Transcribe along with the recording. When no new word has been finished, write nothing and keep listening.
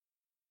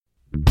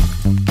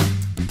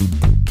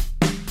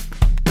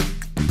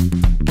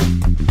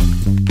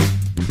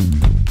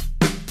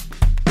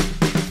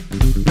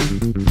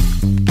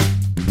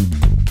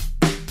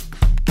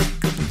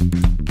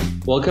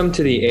Welcome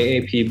to the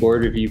AAP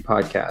Board Review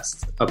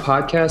Podcast, a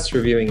podcast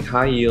reviewing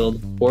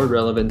high-yield,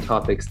 board-relevant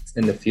topics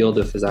in the field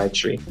of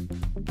physiatry.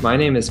 My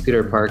name is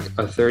Peter Park,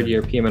 a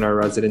third-year PM&R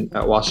resident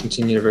at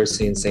Washington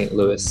University in St.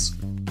 Louis.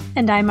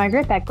 And I'm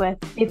Margaret Beckwith,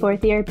 a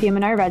fourth-year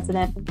PM&R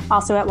resident,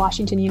 also at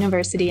Washington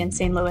University in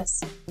St.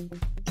 Louis.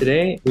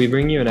 Today, we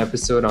bring you an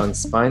episode on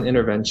spine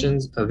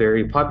interventions, a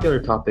very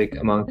popular topic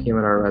among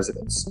PM&R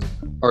residents.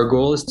 Our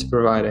goal is to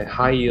provide a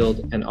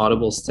high-yield and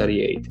audible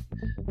study aid.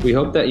 We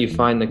hope that you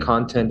find the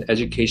content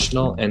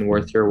educational and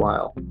worth your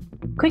while.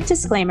 Quick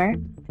disclaimer,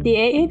 the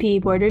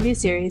AAP Board Review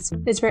Series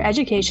is for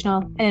educational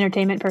and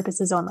entertainment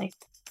purposes only.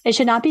 It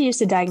should not be used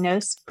to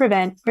diagnose,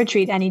 prevent, or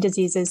treat any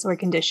diseases or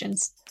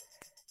conditions.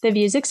 The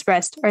views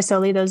expressed are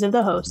solely those of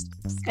the host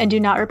and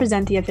do not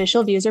represent the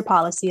official views or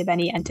policy of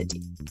any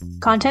entity.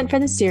 Content for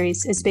this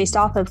series is based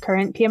off of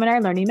current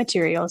PM&R learning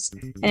materials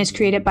and is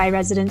created by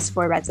residents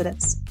for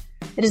residents.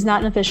 It is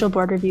not an official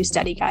board review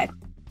study guide.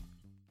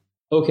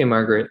 Okay,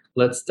 Margaret,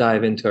 let's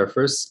dive into our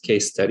first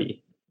case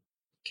study.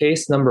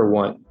 Case number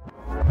 1.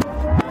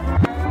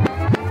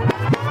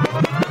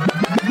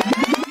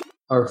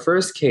 Our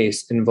first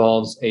case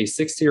involves a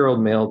 60-year-old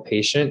male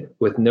patient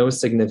with no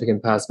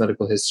significant past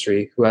medical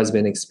history who has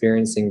been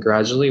experiencing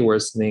gradually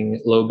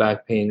worsening low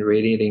back pain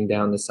radiating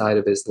down the side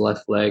of his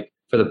left leg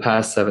for the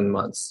past 7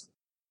 months.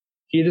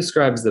 He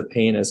describes the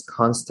pain as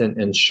constant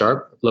and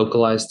sharp,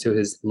 localized to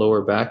his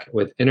lower back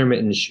with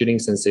intermittent shooting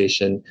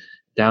sensation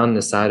down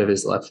the side of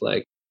his left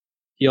leg.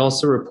 He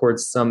also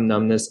reports some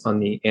numbness on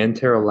the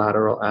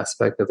anterolateral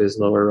aspect of his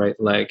lower right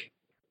leg.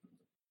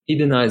 He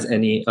denies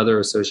any other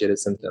associated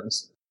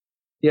symptoms.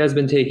 He has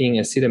been taking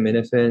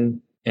acetaminophen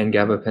and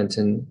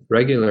gabapentin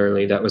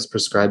regularly that was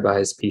prescribed by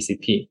his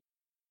PCP.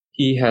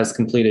 He has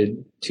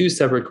completed 2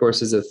 separate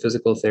courses of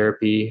physical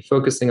therapy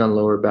focusing on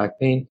lower back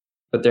pain,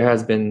 but there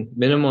has been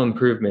minimal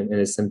improvement in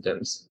his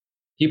symptoms.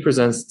 He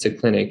presents to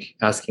clinic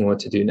asking what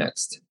to do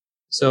next.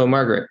 So,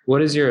 Margaret,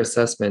 what is your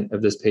assessment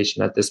of this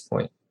patient at this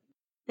point?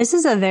 This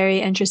is a very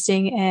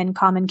interesting and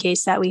common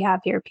case that we have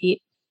here,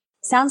 Pete.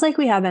 Sounds like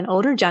we have an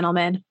older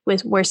gentleman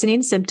with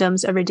worsening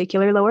symptoms of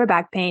radicular lower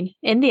back pain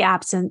in the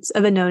absence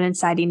of a known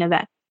inciting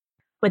event.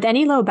 With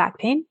any low back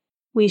pain,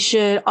 we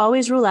should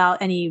always rule out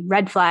any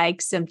red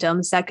flag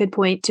symptoms that could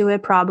point to a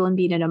problem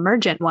being an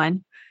emergent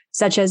one,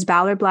 such as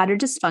bowel or bladder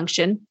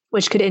dysfunction,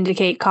 which could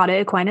indicate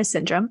cauda equina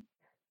syndrome,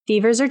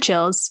 fevers or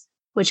chills,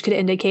 which could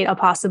indicate a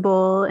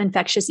possible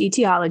infectious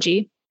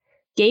etiology,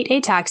 gait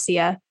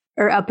ataxia,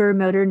 or upper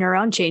motor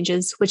neuron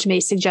changes, which may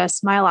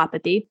suggest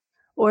myelopathy,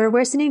 or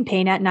worsening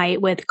pain at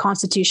night with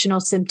constitutional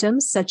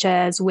symptoms such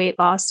as weight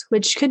loss,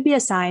 which could be a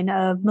sign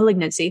of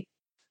malignancy.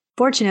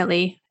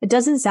 Fortunately, it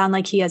doesn't sound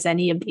like he has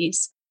any of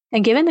these.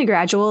 And given the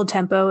gradual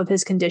tempo of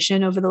his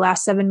condition over the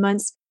last 7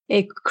 months,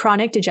 a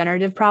chronic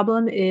degenerative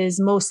problem is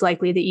most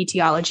likely the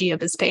etiology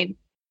of his pain.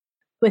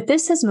 With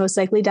this as most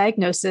likely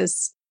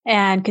diagnosis,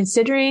 and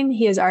considering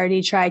he has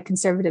already tried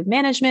conservative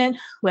management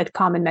with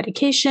common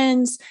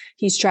medications,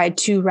 he's tried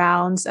 2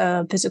 rounds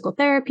of physical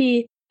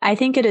therapy, I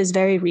think it is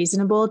very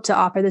reasonable to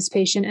offer this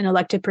patient an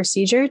elective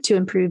procedure to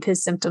improve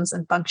his symptoms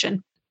and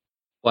function.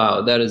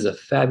 Wow, that is a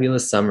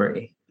fabulous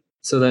summary.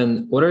 So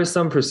then, what are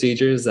some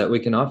procedures that we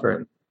can offer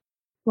him?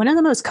 One of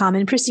the most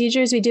common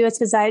procedures we do as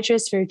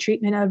physiatrists for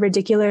treatment of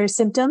radicular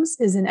symptoms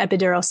is an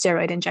epidural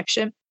steroid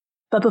injection.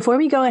 But before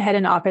we go ahead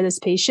and offer this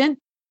patient,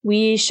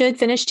 we should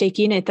finish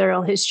taking a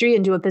thorough history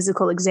and do a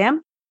physical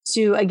exam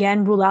to,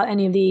 again, rule out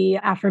any of the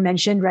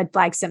aforementioned red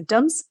flag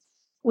symptoms.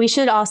 We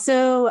should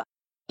also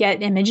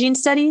get imaging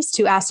studies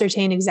to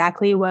ascertain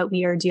exactly what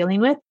we are dealing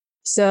with.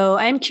 So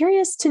I'm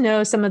curious to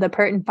know some of the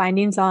pertinent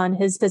findings on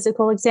his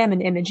physical exam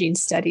and imaging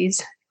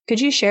studies.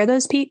 Could you share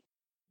those, Pete?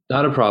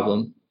 Not a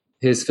problem.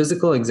 His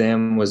physical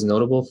exam was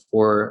notable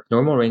for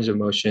normal range of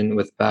motion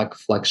with back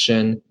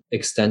flexion,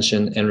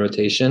 extension, and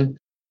rotation,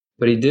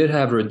 but he did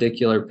have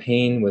radicular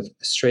pain with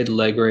straight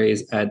leg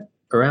raise at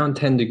around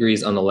 10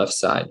 degrees on the left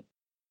side.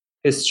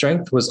 His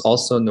strength was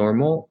also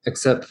normal,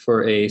 except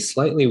for a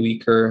slightly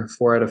weaker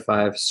 4 out of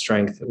 5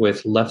 strength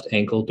with left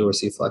ankle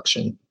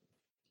dorsiflexion.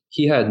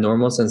 He had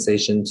normal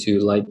sensation to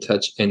light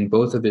touch in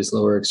both of his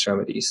lower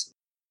extremities.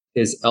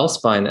 His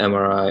L-spine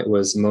MRI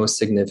was most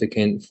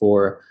significant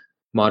for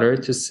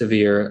moderate to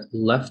severe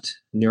left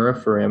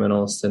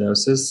neuroforaminal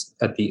stenosis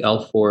at the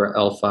L4,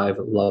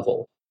 L5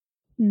 level.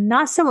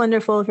 Not so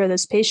wonderful for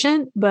this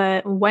patient,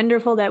 but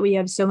wonderful that we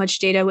have so much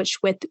data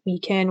with we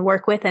can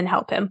work with and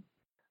help him.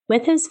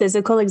 With his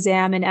physical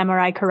exam and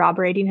MRI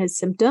corroborating his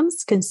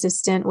symptoms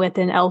consistent with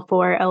an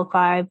L4,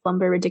 L5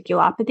 lumbar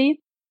radiculopathy,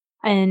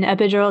 an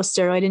epidural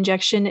steroid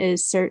injection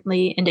is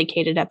certainly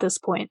indicated at this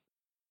point.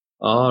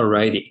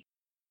 Alrighty.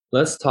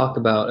 Let's talk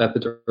about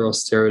epidural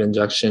steroid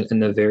injection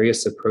and the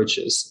various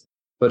approaches.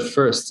 But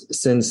first,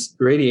 since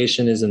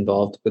radiation is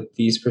involved with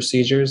these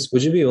procedures,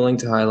 would you be willing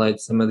to highlight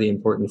some of the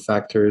important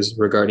factors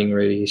regarding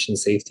radiation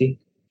safety?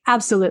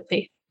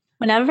 Absolutely.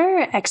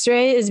 Whenever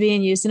X-ray is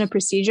being used in a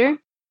procedure,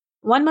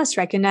 one must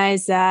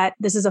recognize that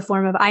this is a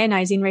form of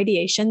ionizing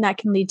radiation that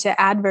can lead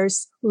to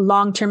adverse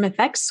long-term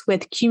effects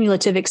with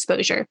cumulative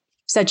exposure,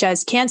 such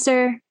as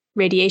cancer,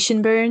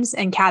 radiation burns,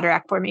 and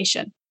cataract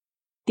formation.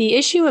 The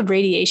issue of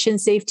radiation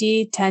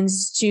safety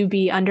tends to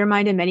be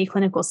undermined in many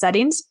clinical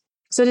settings,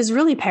 so it is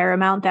really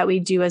paramount that we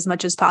do as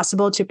much as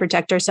possible to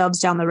protect ourselves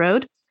down the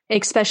road,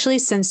 especially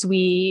since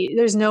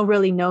there's no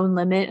really known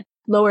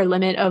lower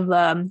limit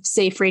of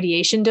safe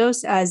radiation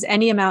dose, as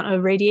any amount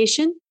of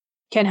radiation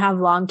can have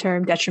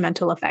long-term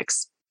detrimental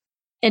effects.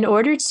 In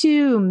order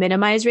to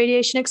minimize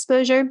radiation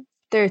exposure,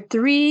 there are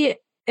 3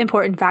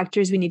 important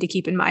factors we need to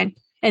keep in mind,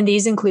 and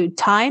these include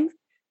time,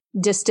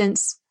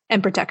 distance,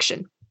 and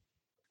protection.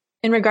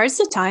 In regards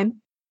to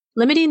time,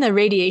 limiting the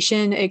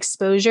radiation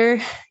exposure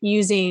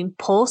using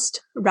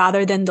pulsed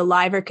rather than the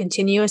live or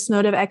continuous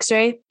mode of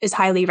X-ray is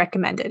highly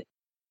recommended.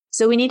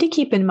 So we need to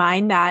keep in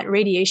mind that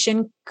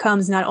radiation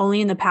comes not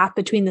only in the path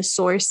between the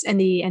source and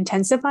the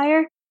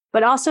intensifier,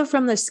 but also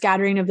from the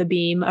scattering of the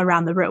beam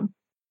around the room.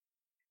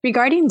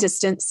 Regarding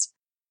distance,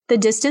 the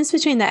distance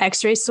between the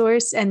X-ray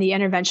source and the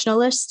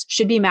interventionalist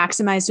should be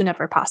maximized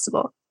whenever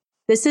possible.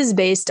 This is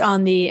based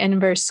on the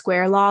inverse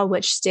square law,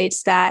 which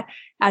states that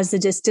as the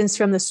distance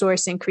from the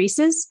source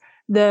increases,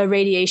 the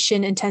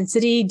radiation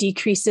intensity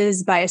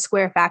decreases by a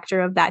square factor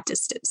of that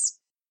distance.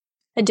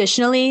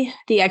 Additionally,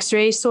 the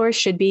X-ray source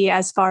should be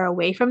as far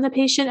away from the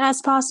patient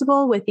as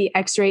possible, with the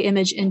X-ray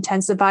image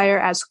intensifier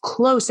as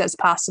close as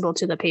possible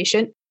to the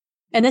patient.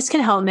 And this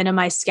can help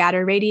minimize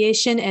scatter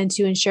radiation and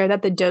to ensure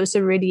that the dose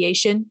of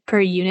radiation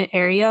per unit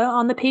area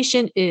on the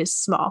patient is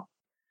small.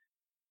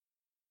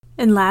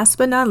 And last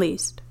but not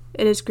least,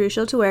 it is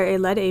crucial to wear a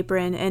lead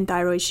apron and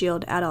thyroid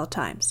shield at all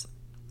times.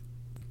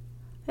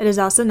 It is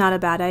also not a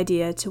bad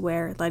idea to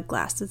wear lead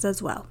glasses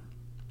as well.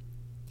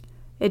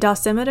 A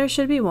dosimeter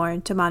should be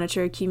worn to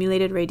monitor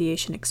accumulated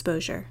radiation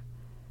exposure.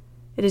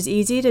 It is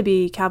easy to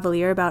be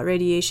cavalier about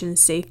radiation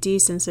safety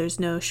since there's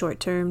no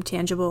short-term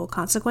tangible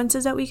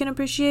consequences that we can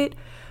appreciate,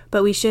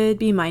 but we should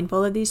be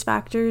mindful of these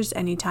factors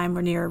anytime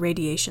we're near a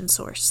radiation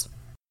source.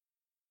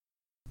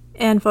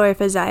 And for a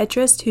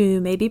physiatrist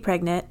who may be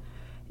pregnant,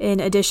 in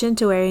addition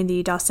to wearing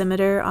the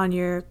dosimeter on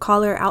your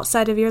collar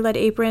outside of your lead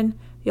apron,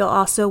 you'll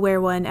also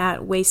wear one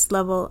at waist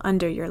level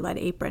under your lead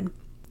apron.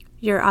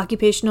 Your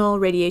occupational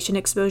radiation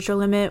exposure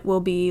limit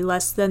will be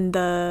less than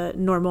the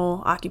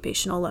normal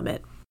occupational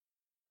limit.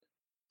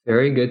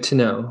 Very good to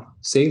know.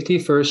 Safety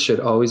first should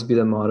always be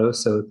the motto,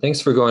 so thanks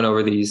for going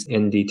over these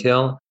in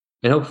detail,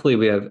 and hopefully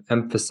we have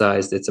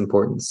emphasized its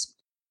importance.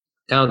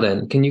 Now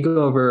then, can you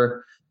go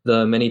over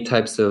the many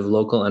types of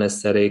local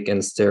anesthetic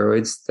and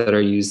steroids that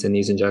are used in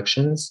these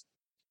injections?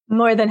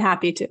 More than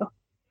happy to.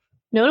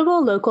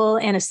 Notable local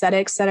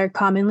anesthetics that are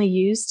commonly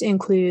used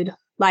include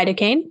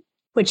lidocaine,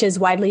 which is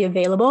widely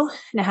available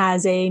and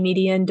has a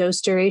median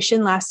dose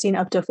duration lasting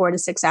up to 4 to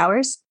 6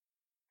 hours.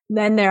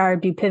 Then there are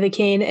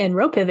bupivacaine and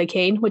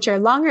ropivacaine, which are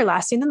longer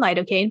lasting than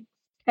lidocaine,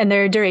 and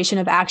their duration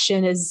of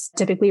action is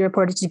typically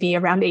reported to be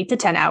around 8 to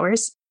 10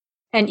 hours.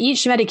 And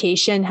each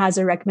medication has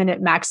a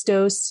recommended max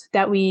dose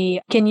that we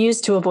can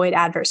use to avoid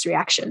adverse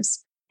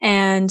reactions.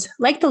 And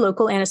like the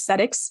local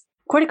anesthetics,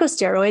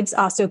 corticosteroids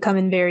also come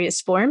in various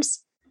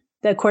forms.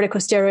 The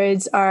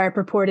corticosteroids are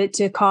purported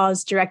to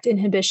cause direct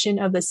inhibition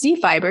of the C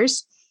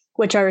fibers,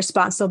 which are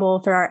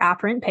responsible for our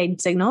afferent pain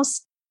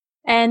signals.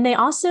 And they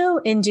also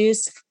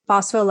induce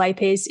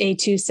phospholipase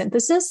A2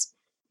 synthesis,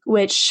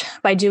 which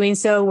by doing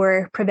so,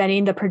 we're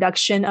preventing the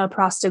production of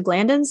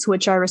prostaglandins,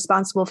 which are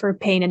responsible for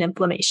pain and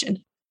inflammation.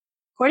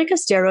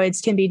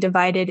 Corticosteroids can be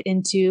divided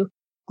into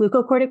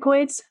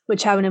glucocorticoids,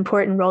 which have an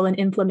important role in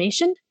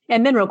inflammation,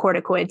 and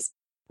mineralocorticoids,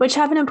 which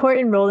have an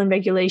important role in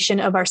regulation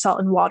of our salt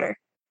and water.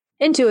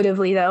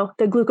 Intuitively, though,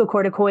 the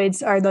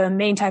glucocorticoids are the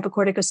main type of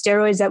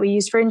corticosteroids that we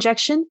use for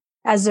injection,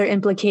 as they're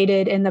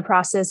implicated in the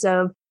process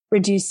of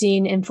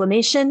reducing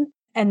inflammation,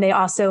 and they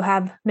also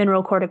have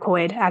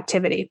mineralocorticoid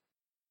activity.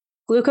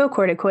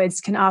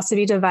 Glucocorticoids can also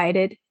be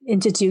divided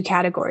into 2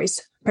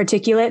 categories,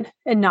 particulate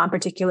and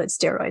non-particulate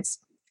steroids.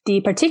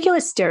 The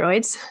particulate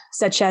steroids,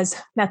 such as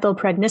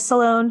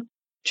methylprednisolone,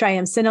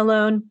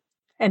 triamcinolone,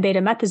 and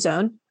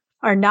betamethasone,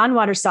 are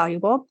non-water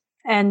soluble,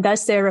 and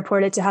thus they're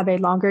reported to have a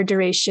longer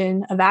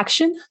duration of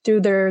action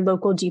through their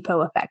local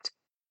depot effect.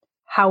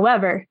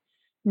 However,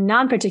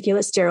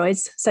 non-particulate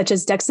steroids, such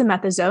as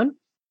dexamethasone,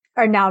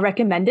 are now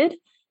recommended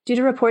due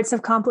to reports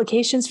of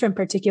complications from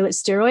particulate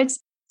steroids,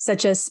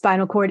 such as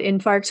spinal cord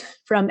infarct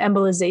from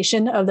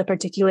embolization of the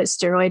particulate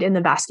steroid in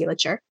the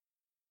vasculature.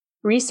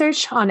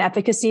 Research on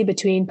efficacy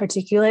between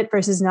particulate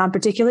versus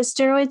non-particulate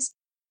steroids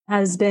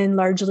has been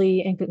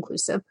largely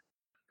inconclusive.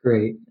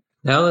 Great.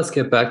 Now let's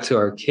get back to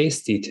our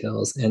case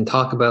details and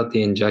talk about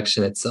the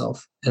injection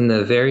itself and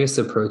the various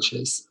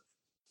approaches.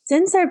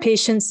 Since our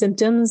patient's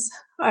symptoms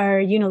are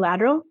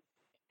unilateral,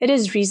 it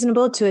is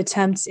reasonable to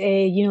attempt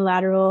a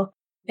unilateral,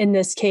 in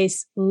this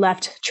case,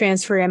 left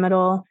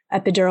transpyramidal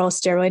epidural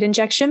steroid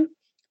injection,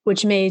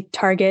 which may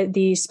target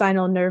the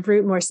spinal nerve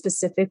root more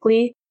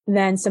specifically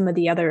than some of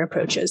the other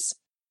approaches.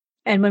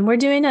 And when we're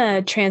doing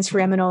a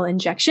transpyramidal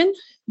injection,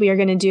 we are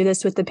going to do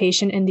this with the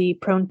patient in the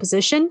prone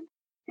position,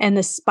 and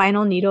the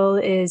spinal needle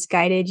is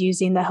guided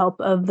using with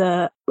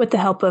the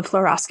help of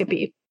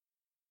fluoroscopy.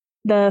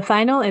 The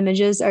final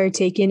images are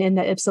taken in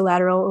the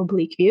ipsilateral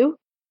oblique view,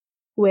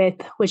 with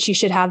which you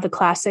should have the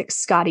classic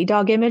Scotty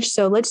dog image.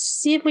 So let's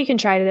see if we can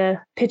try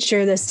to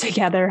picture this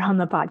together on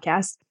the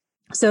podcast.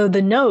 So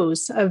the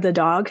nose of the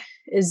dog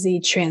is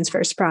the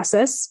transverse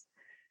process.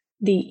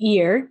 The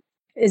ear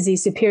is the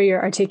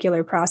superior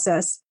articular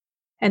process.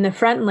 And the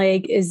front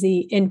leg is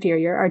the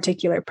inferior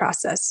articular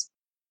process.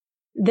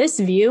 This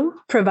view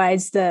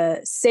provides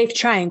the safe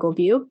triangle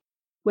view,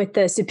 with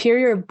the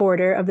superior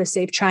border of the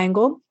safe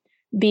triangle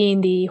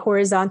being the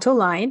horizontal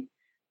line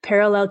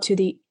parallel to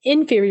the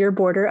inferior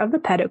border of the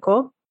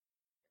pedicle,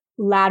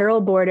 lateral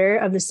border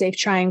of the safe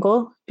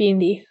triangle being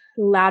the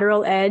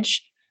lateral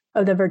edge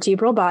of the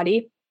vertebral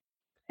body,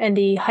 and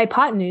the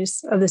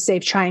hypotenuse of the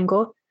safe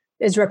triangle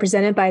is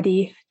represented by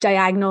the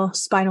diagonal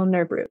spinal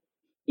nerve root.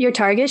 Your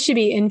target should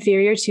be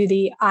inferior to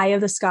the eye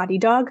of the Scotty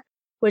dog,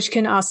 which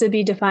can also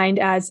be defined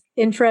as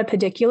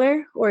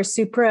infrapedicular or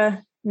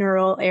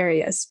supraneural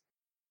areas.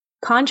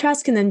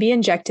 Contrast can then be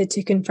injected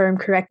to confirm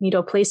correct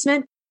needle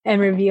placement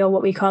and reveal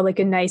what we call like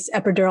a nice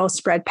epidural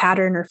spread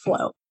pattern or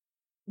flow.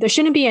 There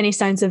shouldn't be any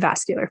signs of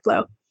vascular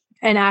flow.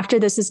 And after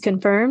this is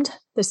confirmed,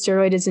 the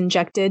steroid is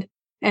injected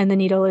and the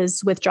needle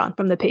is withdrawn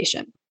from the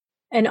patient.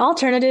 An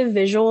alternative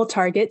visual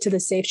target to the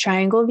safe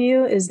triangle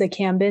view is the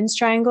Cambin's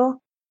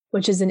triangle,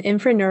 which is an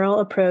infraneural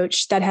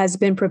approach that has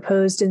been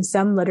proposed in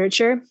some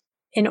literature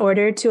in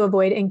order to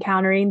avoid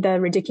encountering the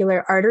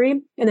radicular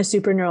artery in the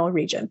supraneural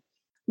region.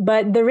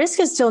 But the risk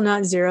is still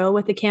not zero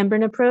with the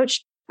Cambin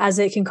approach, as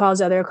it can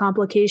cause other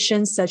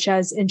complications such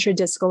as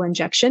intradiscal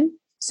injection.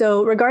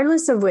 So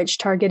regardless of which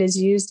target is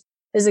used,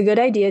 it's a good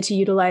idea to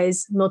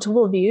utilize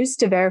multiple views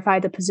to verify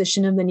the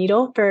position of the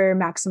needle for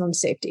maximum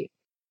safety.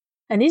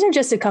 And these are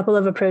just a couple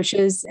of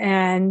approaches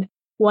and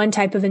one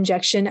type of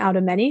injection out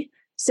of many.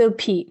 So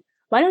Pete,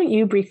 why don't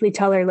you briefly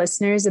tell our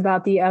listeners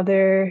about the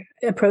other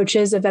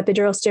approaches of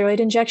epidural steroid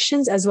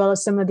injections, as well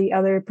as some of the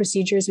other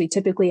procedures we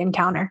typically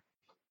encounter?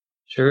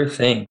 Sure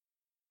thing.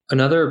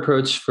 Another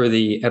approach for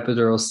the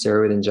epidural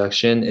steroid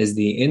injection is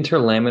the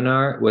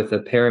interlaminar with a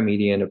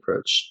paramedian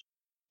approach.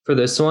 For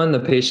this one, the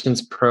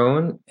patient's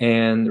prone,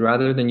 and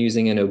rather than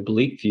using an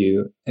oblique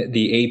view,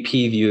 the AP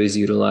view is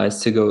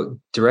utilized to go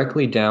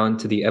directly down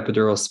to the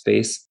epidural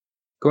space,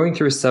 going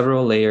through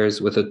several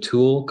layers with a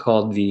tool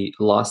called the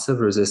loss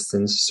of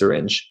resistance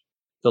syringe.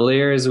 The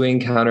layers we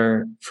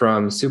encounter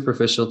from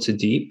superficial to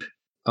deep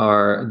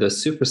are the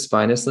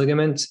supraspinous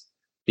ligament,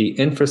 the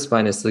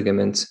infraspinous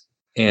ligament,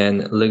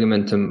 and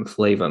ligamentum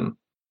flavum.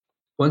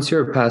 Once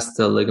you're past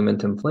the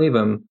ligamentum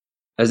flavum,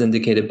 as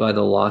indicated by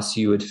the loss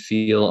you would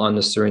feel on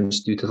the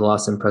syringe due to the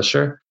loss in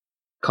pressure,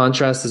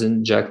 contrast is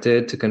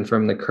injected to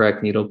confirm the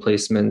correct needle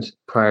placement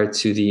prior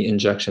to the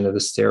injection of the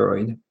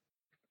steroid.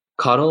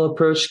 Caudal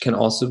approach can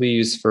also be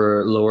used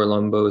for lower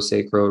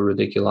lumbosacral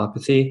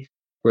radiculopathy,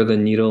 where the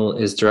needle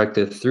is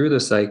directed through the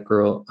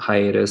sacral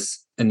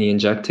hiatus and the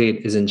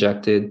injectate is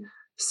injected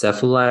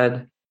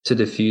cephalad to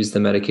diffuse the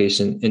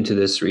medication into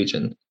this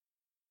region.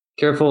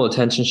 Careful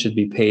attention should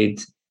be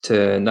paid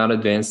to not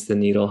advance the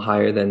needle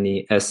higher than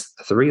the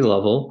S3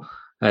 level,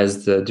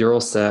 as the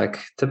dural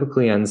sac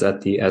typically ends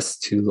at the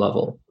S2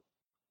 level.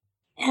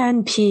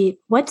 And Pete,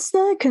 what's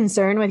the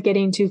concern with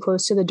getting too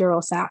close to the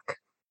dural sac?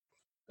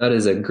 That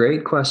is a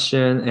great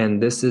question,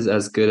 and this is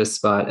as good a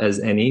spot as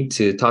any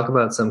to talk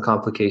about some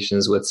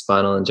complications with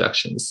spinal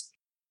injections.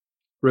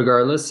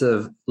 Regardless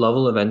of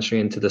level of entry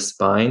into the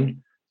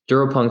spine,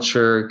 dural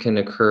puncture can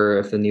occur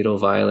if the needle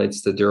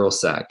violates the dural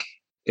sac.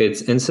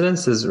 Its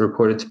incidence is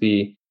reported to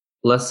be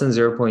less than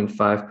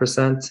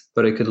 0.5%,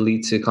 but it could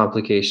lead to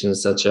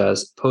complications such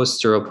as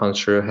post-dural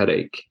puncture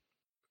headache.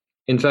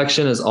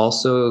 Infection is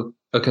also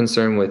a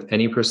concern with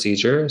any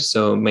procedure,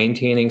 so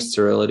maintaining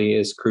sterility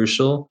is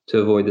crucial to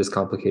avoid this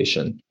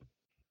complication.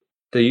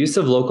 The use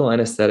of local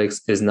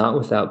anesthetics is not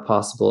without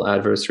possible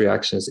adverse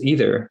reactions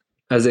either,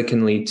 as it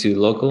can lead to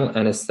local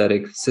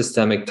anesthetic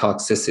systemic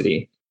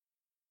toxicity.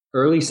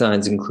 Early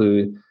signs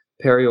include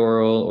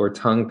perioral or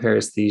tongue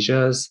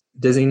paresthesias,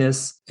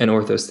 dizziness, and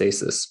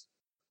orthostasis.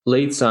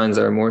 Late signs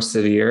are more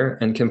severe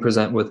and can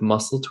present with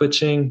muscle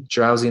twitching,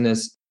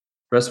 drowsiness,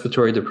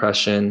 respiratory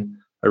depression,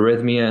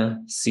 arrhythmia,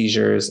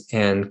 seizures,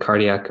 and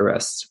cardiac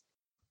arrest.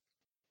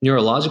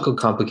 Neurological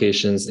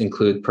complications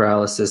include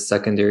paralysis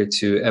secondary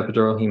to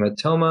epidural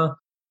hematoma,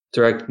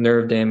 direct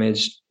nerve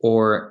damage,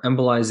 or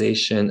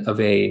embolization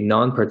of a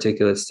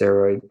non-particulate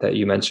steroid that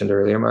you mentioned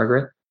earlier,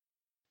 Margaret.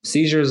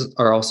 Seizures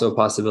are also a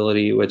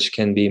possibility, which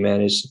can be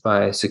managed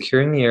by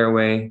securing the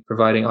airway,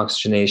 providing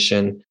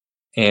oxygenation,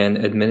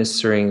 and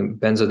administering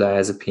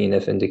benzodiazepine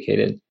if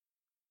indicated.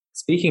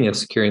 Speaking of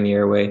securing the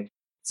airway,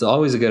 it's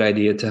always a good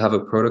idea to have a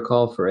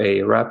protocol for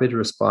a rapid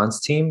response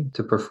team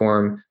to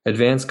perform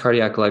advanced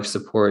cardiac life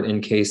support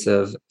in case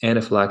of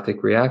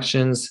anaphylactic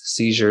reactions,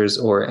 seizures,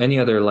 or any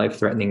other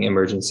life-threatening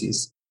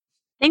emergencies.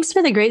 Thanks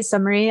for the great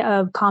summary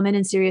of common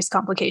and serious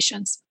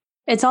complications.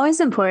 It's always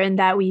important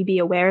that we be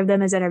aware of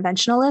them as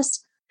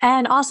interventionalists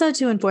and also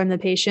to inform the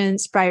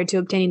patients prior to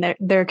obtaining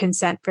their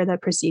consent for the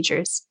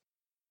procedures.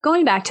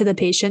 Going back to the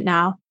patient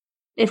now,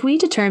 If we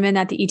determine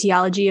that the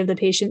etiology of the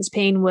patient's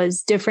pain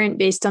was different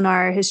based on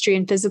our history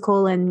and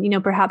physical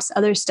and, perhaps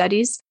other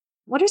studies,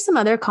 what are some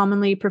other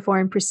commonly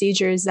performed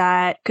procedures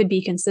that could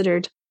be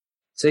considered?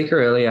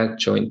 Sacroiliac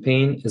joint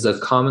pain is a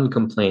common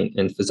complaint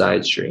in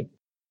physiatry.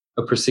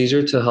 A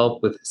procedure to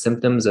help with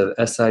symptoms of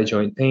SI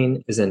joint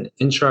pain is an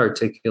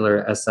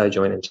intra-articular SI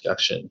joint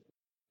injection.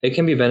 It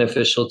can be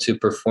beneficial to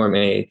perform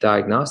a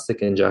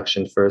diagnostic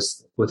injection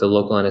first with a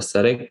local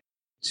anesthetic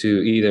to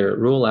either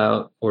rule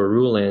out or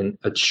rule in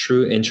a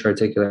true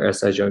intra-articular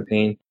SI joint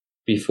pain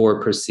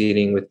before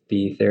proceeding with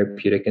the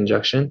therapeutic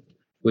injection,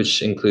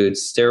 which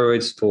includes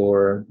steroids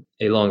for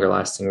a longer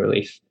lasting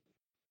relief.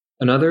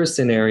 Another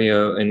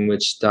scenario in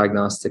which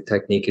diagnostic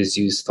technique is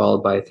used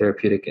followed by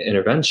therapeutic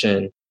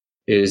intervention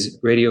is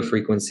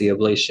radiofrequency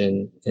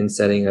ablation in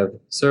setting of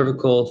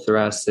cervical,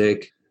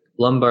 thoracic,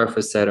 lumbar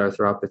facet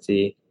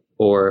arthropathy,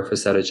 or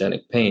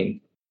facetogenic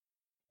pain.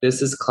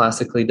 This is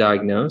classically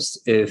diagnosed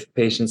if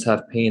patients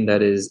have pain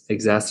that is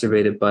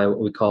exacerbated by what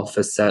we call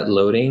facet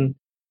loading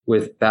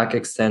with back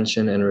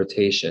extension and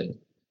rotation.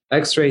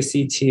 X-ray,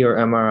 CT, or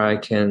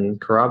MRI can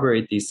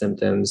corroborate these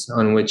symptoms,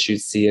 on which you'd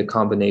see a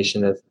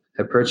combination of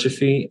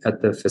hypertrophy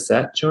at the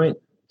facet joint,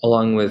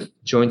 along with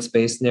joint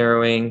space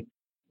narrowing,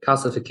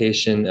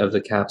 calcification of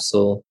the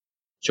capsule,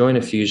 joint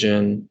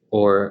effusion,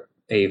 or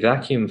a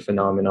vacuum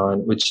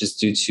phenomenon, which is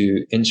due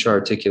to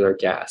intra-articular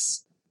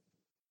gas.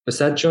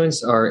 Facet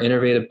joints are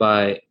innervated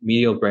by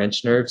medial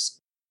branch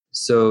nerves,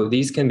 so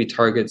these can be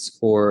targets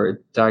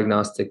for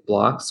diagnostic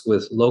blocks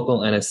with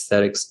local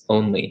anesthetics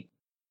only.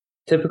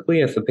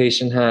 Typically, if a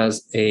patient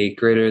has a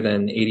greater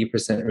than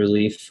 80%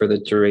 relief for the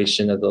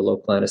duration of the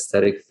local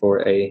anesthetic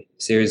for a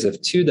series of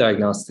 2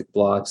 diagnostic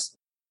blocks,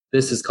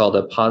 this is called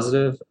a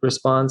positive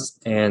response,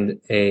 and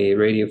a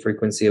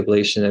radiofrequency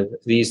ablation of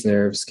these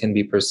nerves can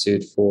be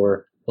pursued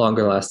for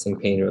longer lasting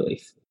pain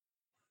relief.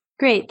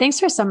 Great. Thanks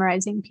for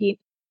summarizing, Pete.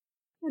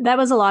 That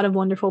was a lot of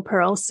wonderful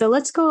pearls. So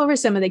let's go over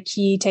some of the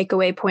key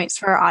takeaway points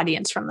for our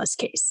audience from this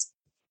case.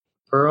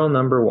 Pearl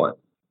number 1.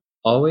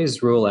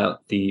 Always rule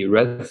out the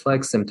red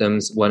flag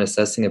symptoms when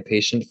assessing a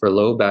patient for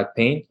low back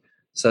pain,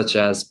 such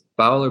as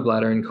bowel or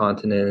bladder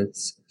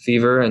incontinence,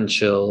 fever and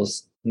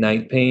chills,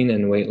 night pain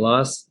and weight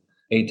loss,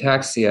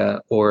 ataxia,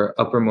 or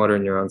upper motor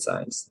neuron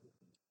signs.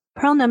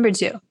 Pearl number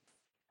 2.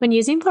 When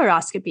using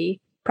fluoroscopy,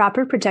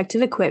 proper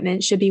protective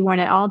equipment should be worn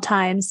at all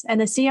times,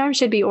 and the C-arm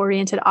should be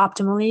oriented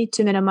optimally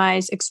to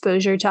minimize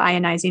exposure to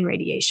ionizing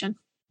radiation.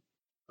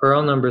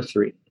 Pearl number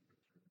 3.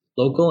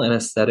 Local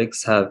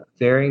anesthetics have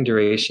varying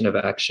duration of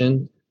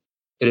action.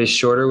 It is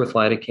shorter with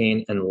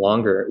lidocaine and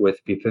longer with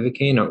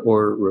bupivacaine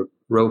or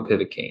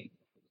ropivacaine.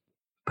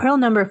 Pearl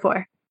number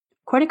 4.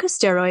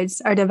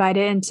 Corticosteroids are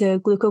divided into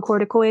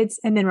glucocorticoids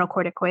and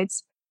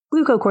mineralocorticoids.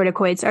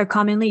 Glucocorticoids are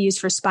commonly used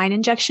for spine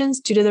injections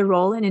due to their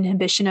role in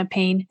inhibition of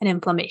pain and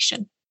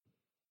inflammation.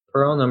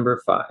 Pearl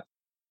number 5.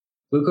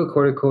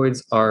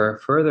 Glucocorticoids are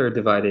further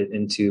divided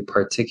into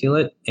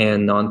particulate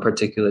and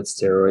non-particulate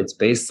steroids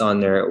based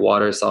on their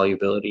water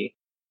solubility,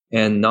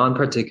 and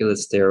non-particulate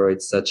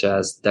steroids such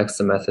as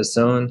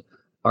dexamethasone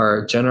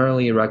are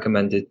generally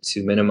recommended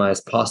to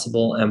minimize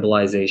possible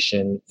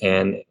embolization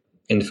and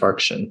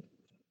infarction.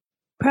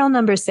 Pearl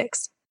number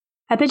 6.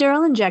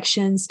 Epidural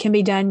injections can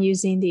be done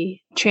using the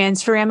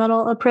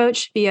transforaminal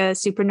approach via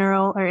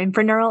supraneural or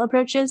infraneural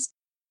approaches,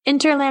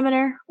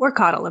 interlaminar or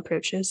caudal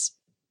approaches.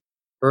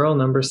 Pearl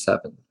number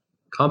 7.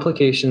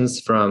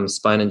 Complications from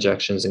spine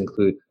injections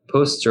include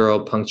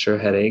post-dural puncture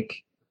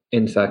headache,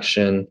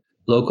 infection,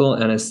 local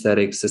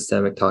anesthetic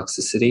systemic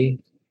toxicity,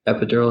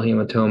 epidural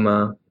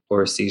hematoma,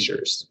 or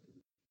seizures.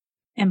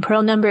 And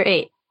pearl number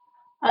 8.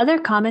 Other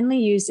commonly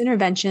used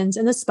interventions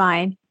in the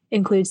spine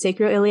include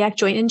sacroiliac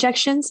joint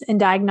injections and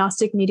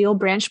diagnostic medial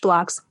branch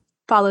blocks,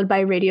 followed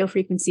by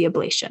radiofrequency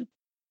ablation.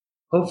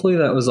 Hopefully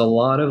that was a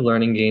lot of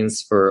learning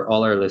gains for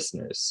all our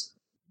listeners.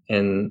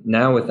 And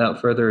now,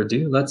 without further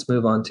ado, let's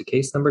move on to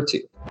case number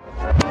 2.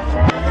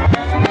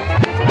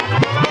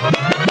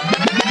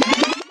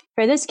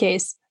 For this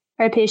case,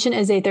 our patient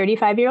is a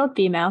 35-year-old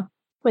female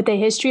with a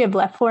history of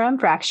left forearm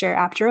fracture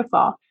after a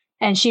fall,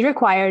 and she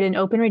required an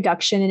open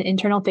reduction and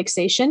internal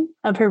fixation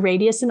of her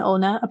radius and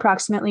ulna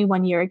approximately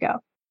 1 year ago.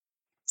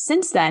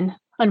 Since then,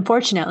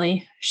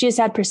 unfortunately, she has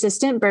had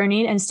persistent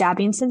burning and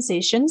stabbing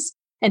sensations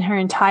in her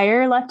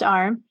entire left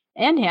arm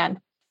and hand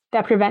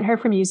that prevent her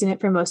from using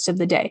it for most of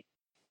the day.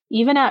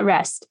 Even at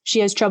rest, she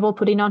has trouble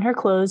putting on her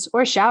clothes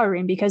or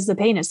showering because the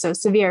pain is so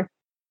severe.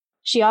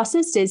 She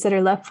also states that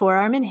her left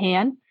forearm and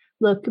hand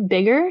look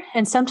bigger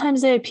and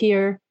sometimes they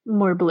appear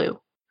more blue.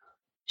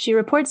 She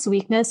reports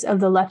weakness of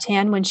the left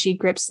hand when she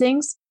grips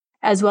things,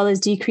 as well as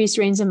decreased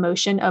range of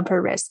motion of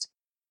her wrist.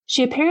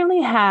 She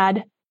apparently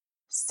had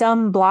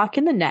some block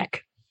in the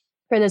neck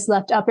for this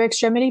left upper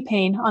extremity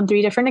pain on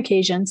 3 different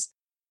occasions,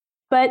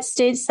 but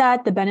states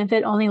that the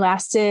benefit only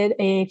lasted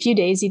a few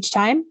days each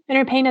time, and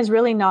her pain has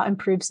really not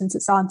improved since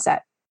its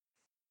onset.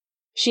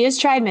 She has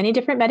tried many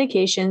different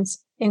medications,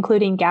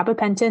 including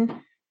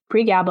gabapentin,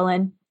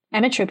 pregabalin,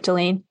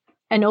 amitriptyline,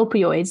 and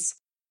opioids,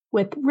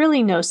 with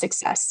really no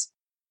success.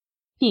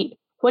 Pete,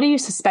 What do you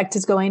suspect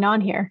is going on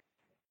here?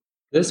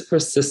 This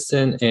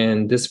persistent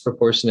and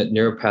disproportionate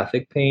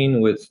neuropathic pain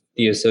with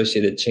the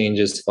associated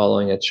changes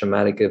following a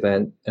traumatic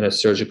event and a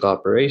surgical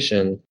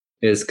operation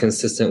is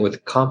consistent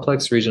with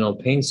complex regional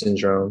pain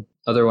syndrome,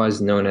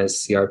 otherwise known as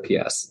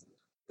CRPS.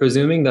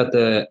 Presuming that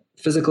the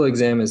physical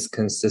exam is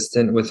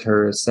consistent with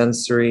her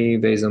sensory,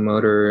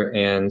 vasomotor,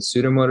 and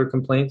pseudomotor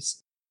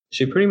complaints,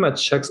 she pretty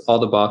much checks all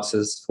the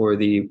boxes for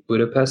the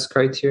Budapest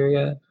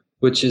criteria,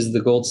 which is the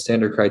gold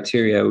standard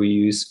criteria we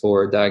use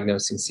for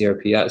diagnosing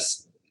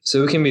CRPS.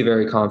 So we can be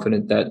very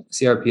confident that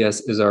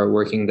CRPS is our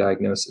working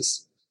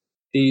diagnosis.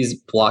 These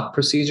block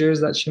procedures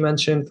that she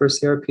mentioned for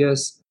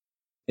CRPS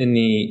in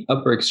the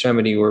upper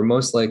extremity were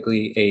most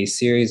likely a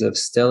series of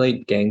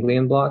stellate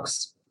ganglion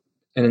blocks.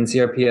 And in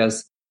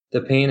CRPS,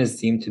 the pain is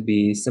deemed to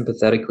be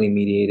sympathetically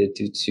mediated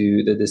due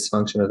to the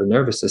dysfunction of the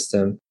nervous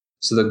system.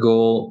 So the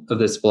goal of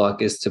this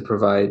block is to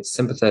provide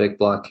sympathetic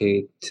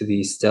blockade to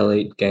the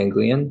stellate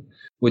ganglion,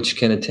 which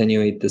can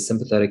attenuate the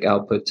sympathetic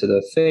output to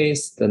the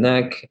face, the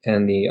neck,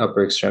 and the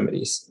upper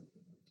extremities.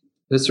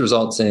 This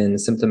results in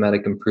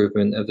symptomatic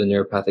improvement of the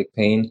neuropathic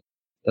pain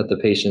that the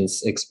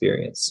patients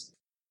experience.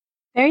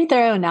 Very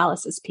thorough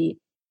analysis, Pete.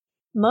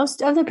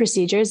 Most of the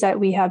procedures that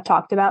we have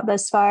talked about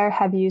thus far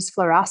have used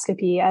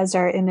fluoroscopy as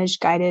our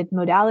image-guided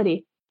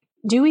modality.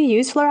 Do we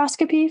use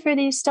fluoroscopy for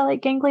these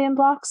stellate ganglion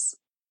blocks?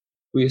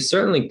 We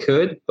certainly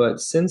could, but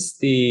since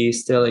the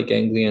stellate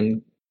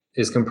ganglion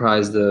is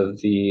comprised of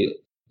the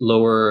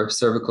lower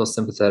cervical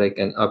sympathetic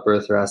and upper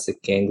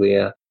thoracic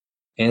ganglia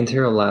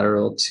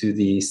anterolateral to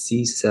the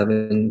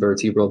C7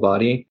 vertebral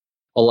body,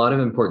 a lot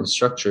of important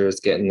structures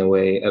get in the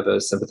way of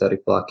a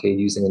sympathetic blockade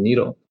using a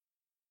needle.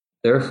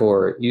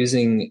 Therefore,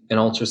 using an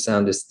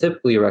ultrasound is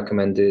typically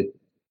recommended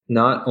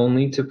not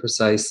only to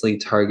precisely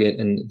target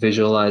and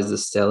visualize the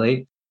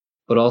stellate,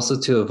 but also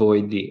to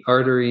avoid the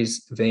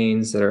arteries,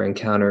 veins that are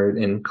encountered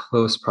in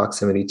close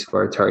proximity to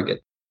our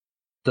target.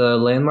 The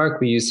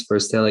landmark we use for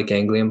stellate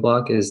ganglion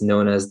block is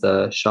known as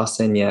the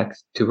Chaussegnac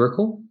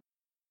tubercle,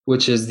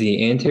 which is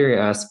the anterior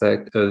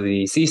aspect of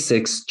the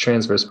C6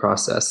 transverse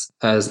process,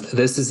 as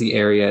this is the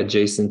area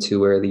adjacent to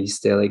where the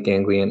stellate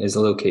ganglion is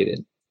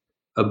located.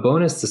 A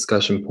bonus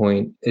discussion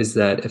point is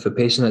that if a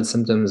patient had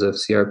symptoms of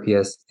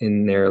CRPS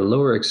in their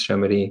lower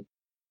extremity,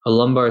 a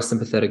lumbar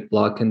sympathetic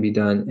block can be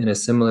done in a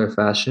similar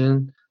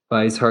fashion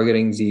by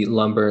targeting the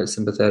lumbar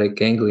sympathetic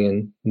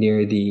ganglion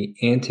near the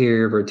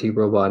anterior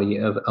vertebral body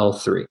of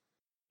L3.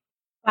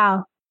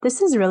 Wow,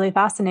 this is really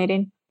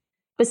fascinating.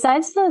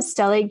 Besides the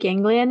stellate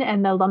ganglion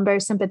and the lumbar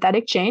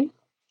sympathetic chain,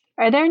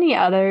 are there any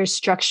other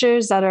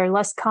structures that are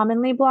less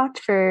commonly blocked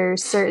for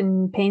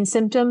certain pain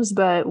symptoms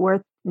but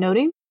worth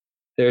noting?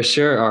 There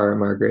sure are,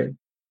 Margaret.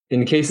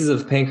 In cases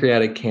of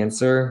pancreatic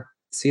cancer,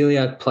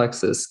 celiac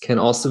plexus can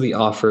also be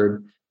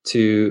offered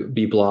to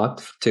be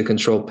blocked to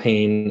control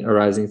pain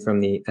arising from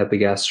the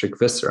epigastric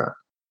viscera.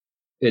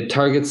 It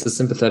targets the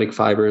sympathetic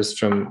fibers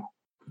from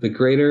the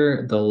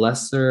greater, the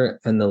lesser,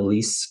 and the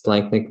least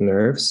splanchnic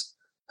nerves,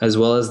 as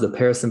well as the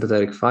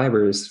parasympathetic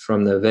fibers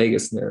from the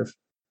vagus nerve.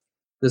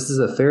 This is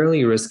a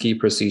fairly risky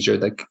procedure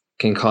that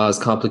can cause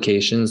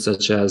complications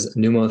such as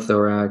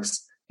pneumothorax,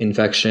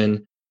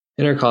 infection,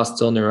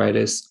 intercostal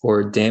neuritis,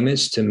 or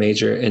damage to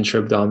major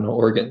intra-abdominal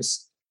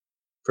organs.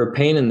 For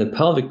pain in the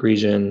pelvic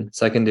region,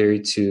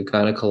 secondary to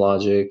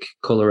gynecologic,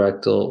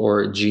 colorectal,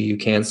 or GU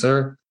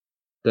cancer,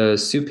 the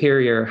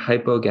superior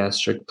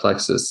hypogastric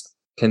plexus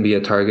can be a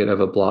target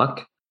of a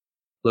block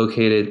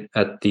located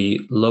at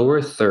the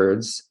lower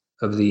thirds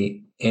of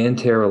the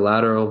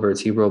anterolateral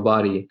vertebral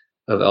body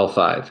of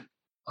L5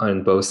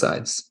 on both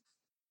sides.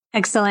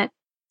 Excellent.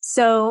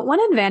 So, one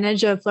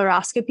advantage of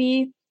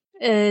fluoroscopy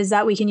is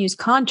that we can use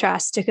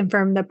contrast to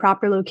confirm the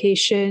proper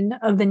location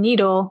of the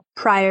needle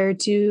prior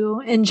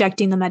to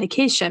injecting the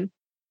medication.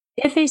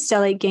 If a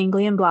stellate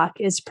ganglion block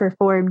is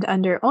performed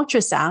under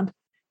ultrasound,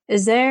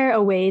 is there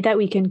a way that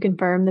we can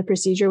confirm the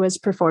procedure was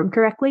performed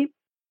correctly?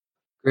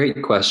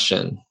 Great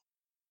question.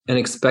 An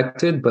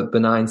expected but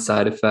benign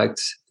side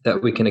effect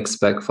that we can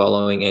expect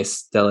following a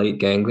stellate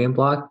ganglion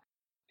block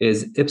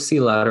is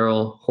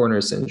ipsilateral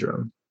Horner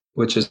syndrome,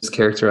 which is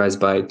characterized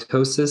by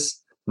ptosis,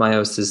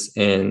 meiosis,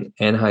 and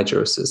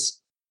anhidrosis.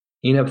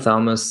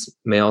 Enophthalmos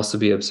may also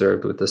be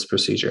observed with this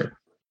procedure.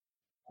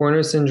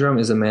 Horner syndrome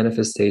is a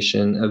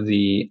manifestation of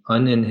the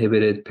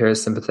uninhibited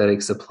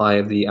parasympathetic supply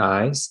of the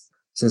eyes,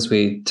 since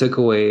we took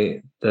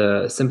away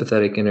the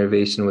sympathetic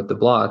innervation with the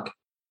block,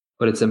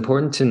 but it's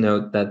important to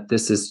note that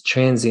this is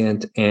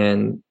transient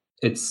and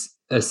it's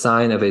a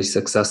sign of a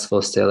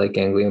successful stellate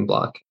ganglion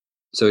block.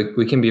 So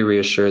we can be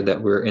reassured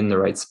that we're in the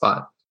right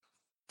spot.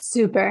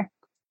 Super.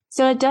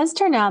 So it does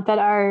turn out that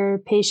our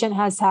patient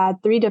has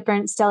had 3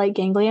 different stellate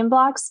ganglion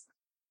blocks,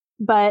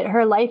 but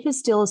her life is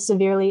still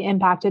severely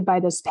impacted by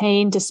this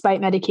pain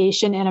despite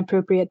medication and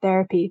appropriate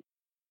therapy.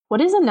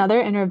 What is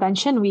another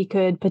intervention we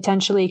could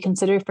potentially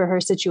consider for her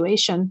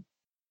situation?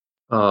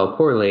 Oh,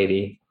 poor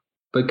lady.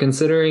 But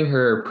considering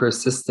her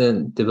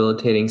persistent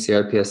debilitating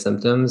CRPS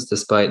symptoms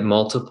despite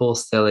multiple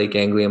stellate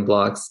ganglion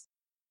blocks,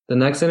 the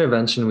next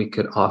intervention we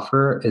could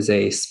offer is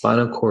a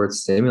spinal cord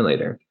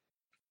stimulator.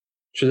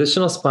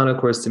 Traditional spinal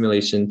cord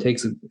stimulation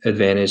takes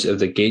advantage of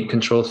the gate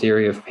control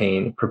theory of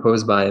pain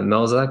proposed by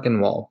Melzack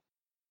and Wall,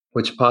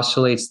 which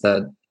postulates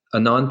that a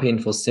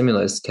non-painful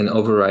stimulus can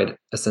override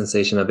a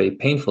sensation of a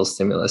painful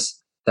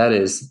stimulus. That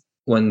is,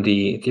 when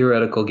the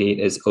theoretical gate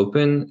is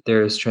open,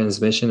 there is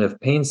transmission of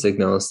pain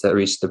signals that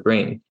reach the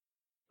brain,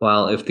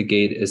 while if the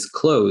gate is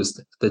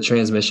closed, the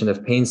transmission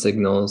of pain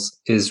signals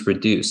is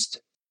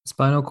reduced.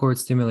 Spinal cord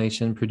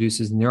stimulation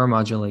produces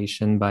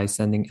neuromodulation by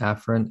sending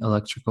afferent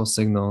electrical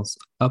signals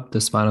up the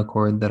spinal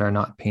cord that are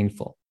not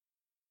painful.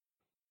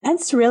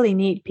 That's really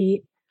neat,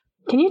 Pete.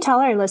 Can you tell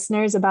our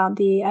listeners about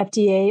the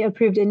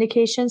FDA-approved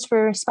indications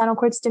for spinal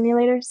cord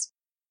stimulators?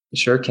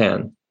 Sure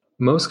can.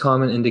 Most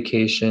common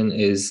indication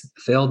is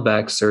failed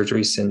back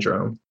surgery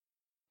syndrome.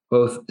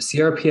 Both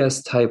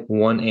CRPS type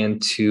 1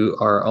 and 2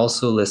 are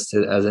also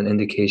listed as an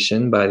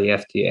indication by the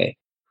FDA.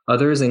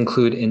 Others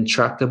include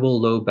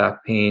intractable low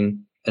back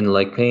pain and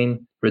leg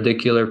pain,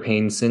 radicular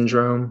pain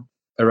syndrome,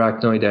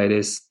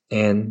 arachnoiditis,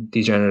 and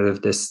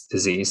degenerative disc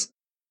disease.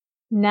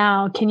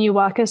 Now, can you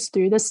walk us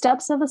through the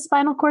steps of a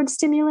spinal cord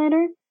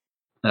stimulator?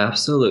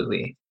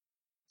 Absolutely.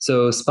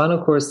 So,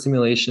 spinal cord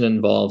stimulation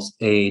involves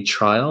a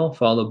trial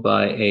followed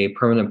by a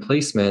permanent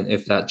placement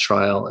if that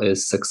trial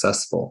is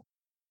successful.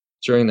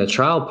 During the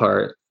trial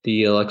part,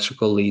 the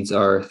electrical leads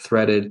are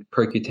threaded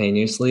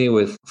percutaneously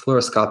with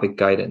fluoroscopic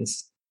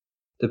guidance.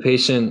 The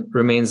patient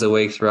remains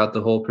awake throughout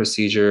the whole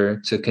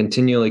procedure to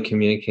continually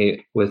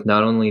communicate with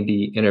not only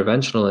the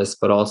interventionalist,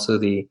 but also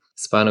the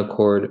spinal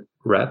cord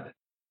rep,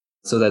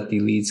 so that the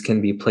leads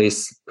can be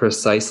placed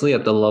precisely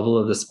at the level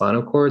of the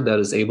spinal cord that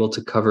is able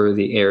to cover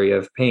the area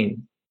of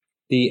pain.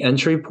 The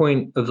entry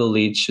point of the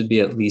lead should be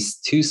at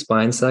least 2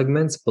 spine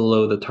segments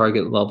below the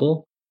target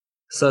level,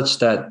 such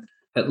that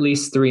at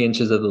least 3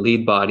 inches of the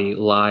lead body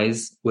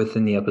lies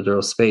within the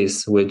epidural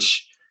space,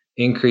 which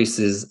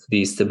increases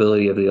the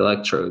stability of the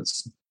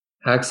electrodes.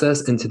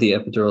 Access into the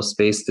epidural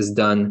space is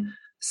done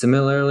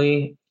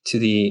similarly to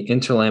the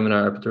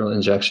interlaminar epidural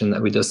injection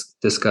that we just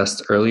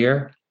discussed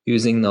earlier,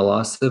 using the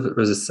loss of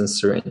resistance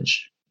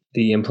syringe.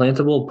 The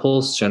implantable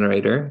pulse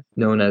generator,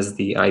 known as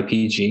the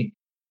IPG,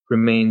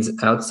 remains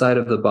outside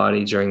of the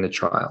body during the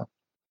trial.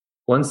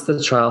 Once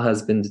the trial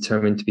has been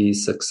determined to be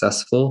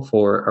successful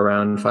for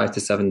around 5 to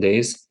 7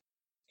 days,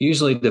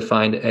 usually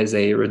defined as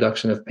a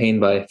reduction of pain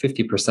by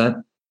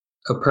 50%,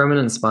 a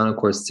permanent spinal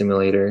cord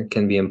stimulator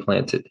can be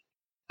implanted.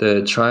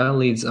 The trial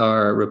leads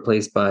are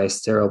replaced by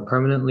sterile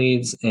permanent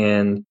leads,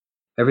 and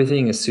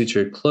everything is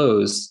sutured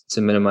closed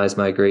to minimize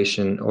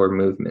migration or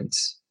movement.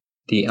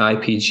 The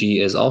IPG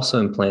is also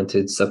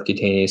implanted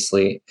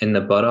subcutaneously in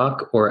the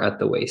buttock or at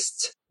the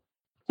waist.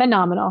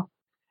 Phenomenal.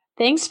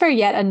 Thanks for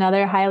yet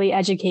another highly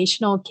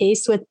educational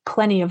case with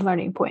plenty of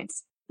learning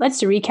points.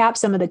 Let's recap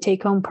some of the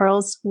take-home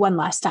pearls one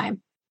last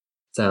time.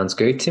 Sounds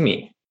great to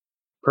me.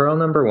 Pearl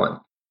number 1.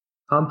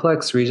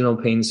 Complex regional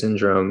pain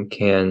syndrome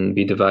can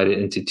be divided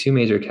into 2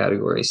 major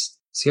categories: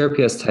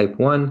 CRPS type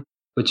 1,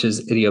 which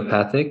is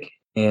idiopathic,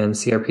 and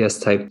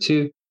CRPS type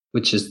 2,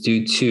 which is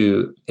due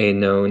to a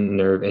known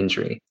nerve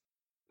injury.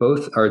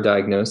 Both are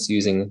diagnosed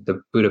using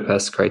the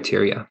Budapest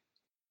criteria.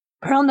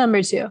 Pearl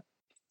number 2.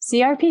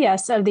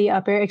 CRPS of the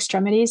upper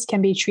extremities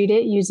can be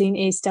treated using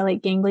a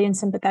stellate ganglion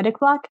sympathetic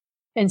block,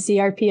 and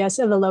CRPS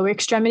of the lower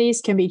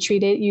extremities can be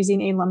treated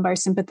using a lumbar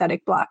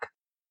sympathetic block.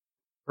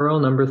 Pearl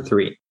number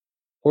 3.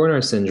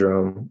 Horner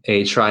syndrome,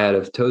 a triad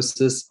of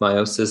ptosis,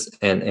 meiosis,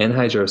 and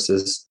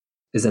anhidrosis,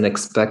 is an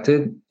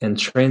expected and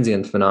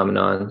transient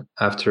phenomenon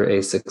after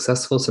a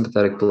successful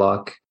sympathetic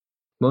block,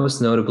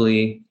 most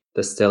notably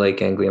the stellate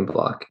ganglion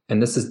block,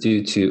 and this is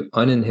due to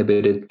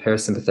uninhibited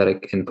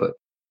parasympathetic input.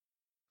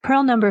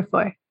 Pearl number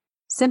 4.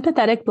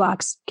 Sympathetic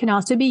blocks can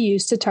also be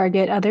used to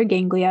target other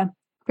ganglia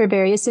for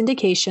various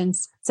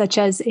indications, such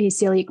as a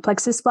celiac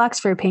plexus blocks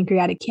for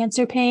pancreatic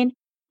cancer pain,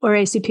 or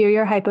a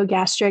superior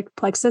hypogastric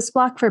plexus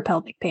block for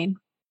pelvic pain.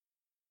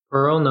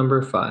 Pearl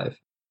number 5.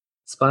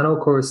 Spinal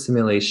cord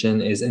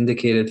stimulation is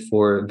indicated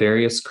for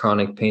various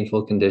chronic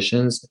painful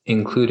conditions,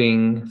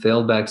 including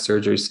failed back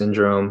surgery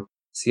syndrome,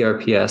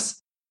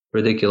 CRPS,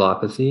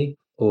 radiculopathy,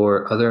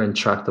 or other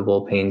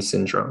intractable pain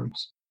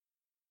syndromes.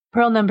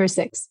 Pearl number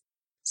 6.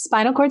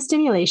 Spinal cord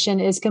stimulation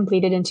is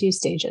completed in 2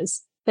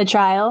 stages: the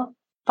trial,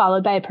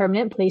 followed by a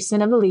permanent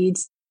placement of the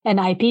leads, and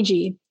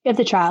IPG if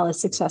the trial is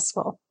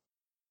successful.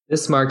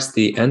 This marks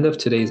the end of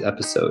today's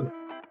episode.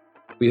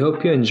 We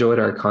hope you enjoyed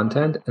our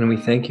content, and we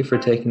thank you for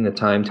taking the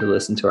time to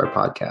listen to our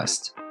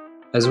podcast.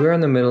 As we're in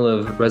the middle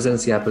of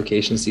residency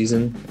application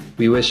season,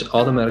 we wish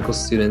all the medical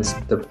students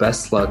the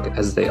best luck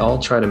as they all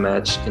try to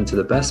match into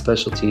the best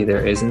specialty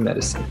there is in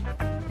medicine.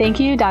 Thank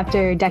you,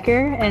 Dr.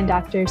 Decker and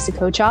Dr.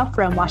 Sokochoff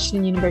from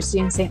Washington University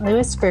in St.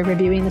 Louis for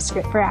reviewing the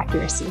script for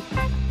accuracy.